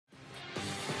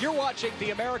You're watching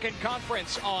the American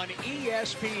Conference on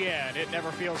ESPN. It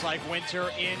never feels like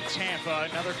winter in Tampa.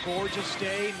 Another gorgeous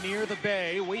day near the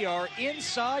Bay. We are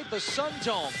inside the Sun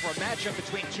Dome for a matchup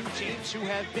between two teams who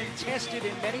have been tested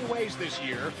in many ways this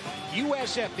year.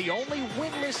 USF, the only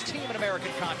winless team in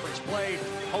American Conference play,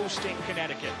 hosting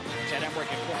Connecticut. Ted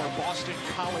Emmerich and former Boston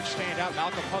College standout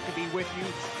Malcolm Huckabee with you.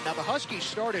 Now, the Huskies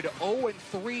started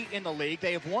 0-3 in the league.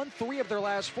 They have won 3 of their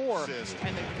last 4.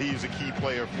 And he's a key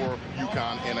player for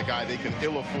UConn and a guy they can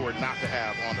ill afford not to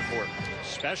have on the court.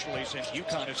 Especially since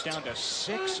UConn is down to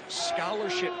 6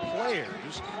 scholarship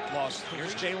players. Lost.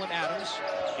 Here's Jalen Adams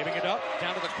giving it up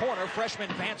down to the corner. Freshman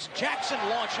Vance Jackson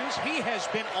launches. He has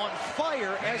been on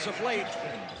fire as of late.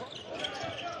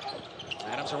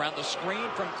 Adams around the screen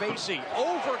from Facey.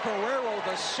 Over Guerrero,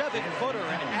 the 7-footer,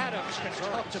 and Adams can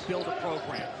tough to build a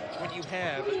program when you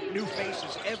have new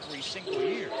faces every single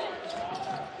year.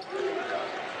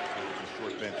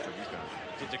 Short bench for UConn.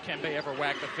 Did Dikembe ever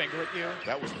wag the finger at you?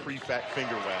 That was pre-fat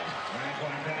finger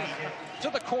wag. To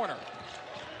the corner.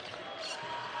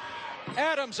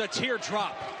 Adams, a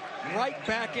teardrop. Right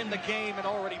back in the game and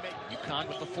already making UConn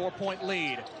with the 4-point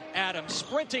lead. Adams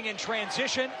sprinting in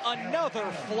transition. Another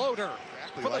floater.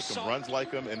 Exactly like him, runs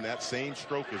like him, and that same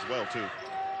stroke as well, too.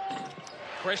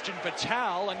 Christian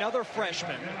Vital, another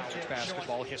freshman. College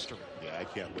basketball history. Yeah, I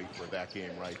can't wait for that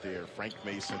game right there. Frank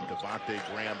Mason, Devontae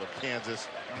Graham of Kansas,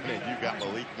 and then you got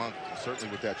Malik Monk.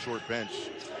 Certainly with that short bench,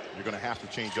 you're going to have to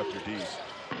change up your Ds.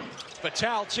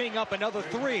 Vital teeing up another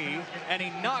 3, and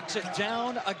he knocks it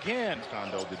down again.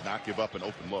 Kondo did not give up an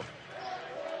open look.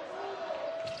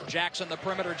 Jackson, the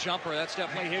perimeter jumper, that's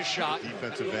definitely his shot.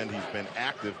 Defensive end, he's been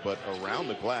active, but around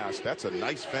the glass, that's a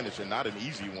nice finish and not an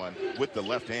easy one with the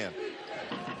left hand.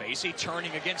 Facey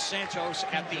turning against Santos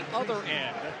at the other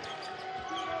end.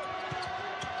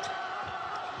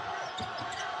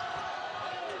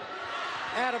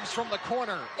 Adams from the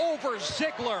corner, over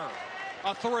Ziegler,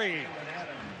 a 3.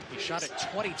 He shot it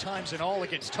 20 times in all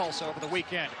against Tulsa over the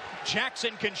weekend.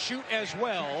 Jackson can shoot as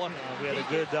well. We had a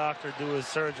good doctor do his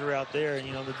surgery out there,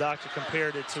 and the doctor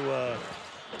compared it to a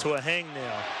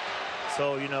hangnail.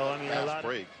 So I mean, a lot.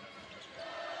 Break.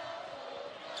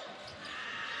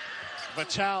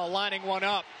 Vital lining one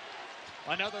up.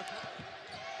 Another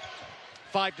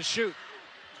 5 to shoot.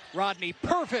 Rodney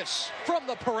Purvis from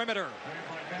the perimeter.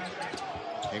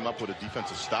 Came up with a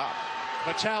defensive stop.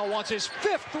 Vital wants his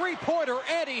 5th 3-pointer,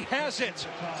 and he has it.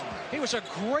 He was a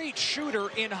great shooter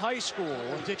in high school.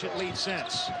 Digit lead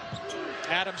since.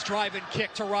 Adams drive and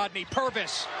kick to Rodney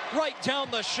Purvis. Right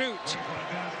down the chute.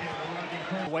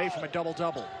 Away from a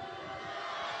double-double.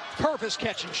 Purvis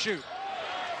catch and shoot.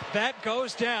 That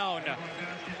goes down.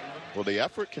 Well, the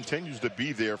effort continues to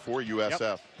be there for USF.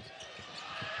 Yep.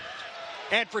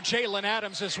 And for Jalen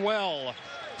Adams as well.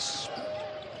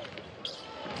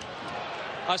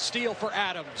 A steal for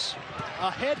Adams.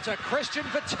 Ahead to Christian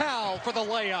Vital for the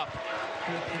layup.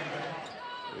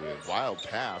 A wild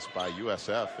pass by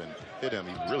USF and hit him.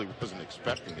 He really wasn't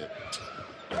expecting it.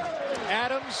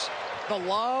 Adams, the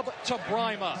lob to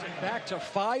Brima. Back to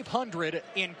 500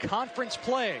 in conference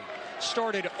play.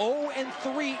 Started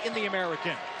 0-3 in the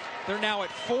American. They're now at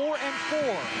 4-4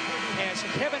 as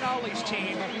Kevin Ollie's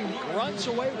team runs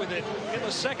away with it in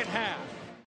the second half.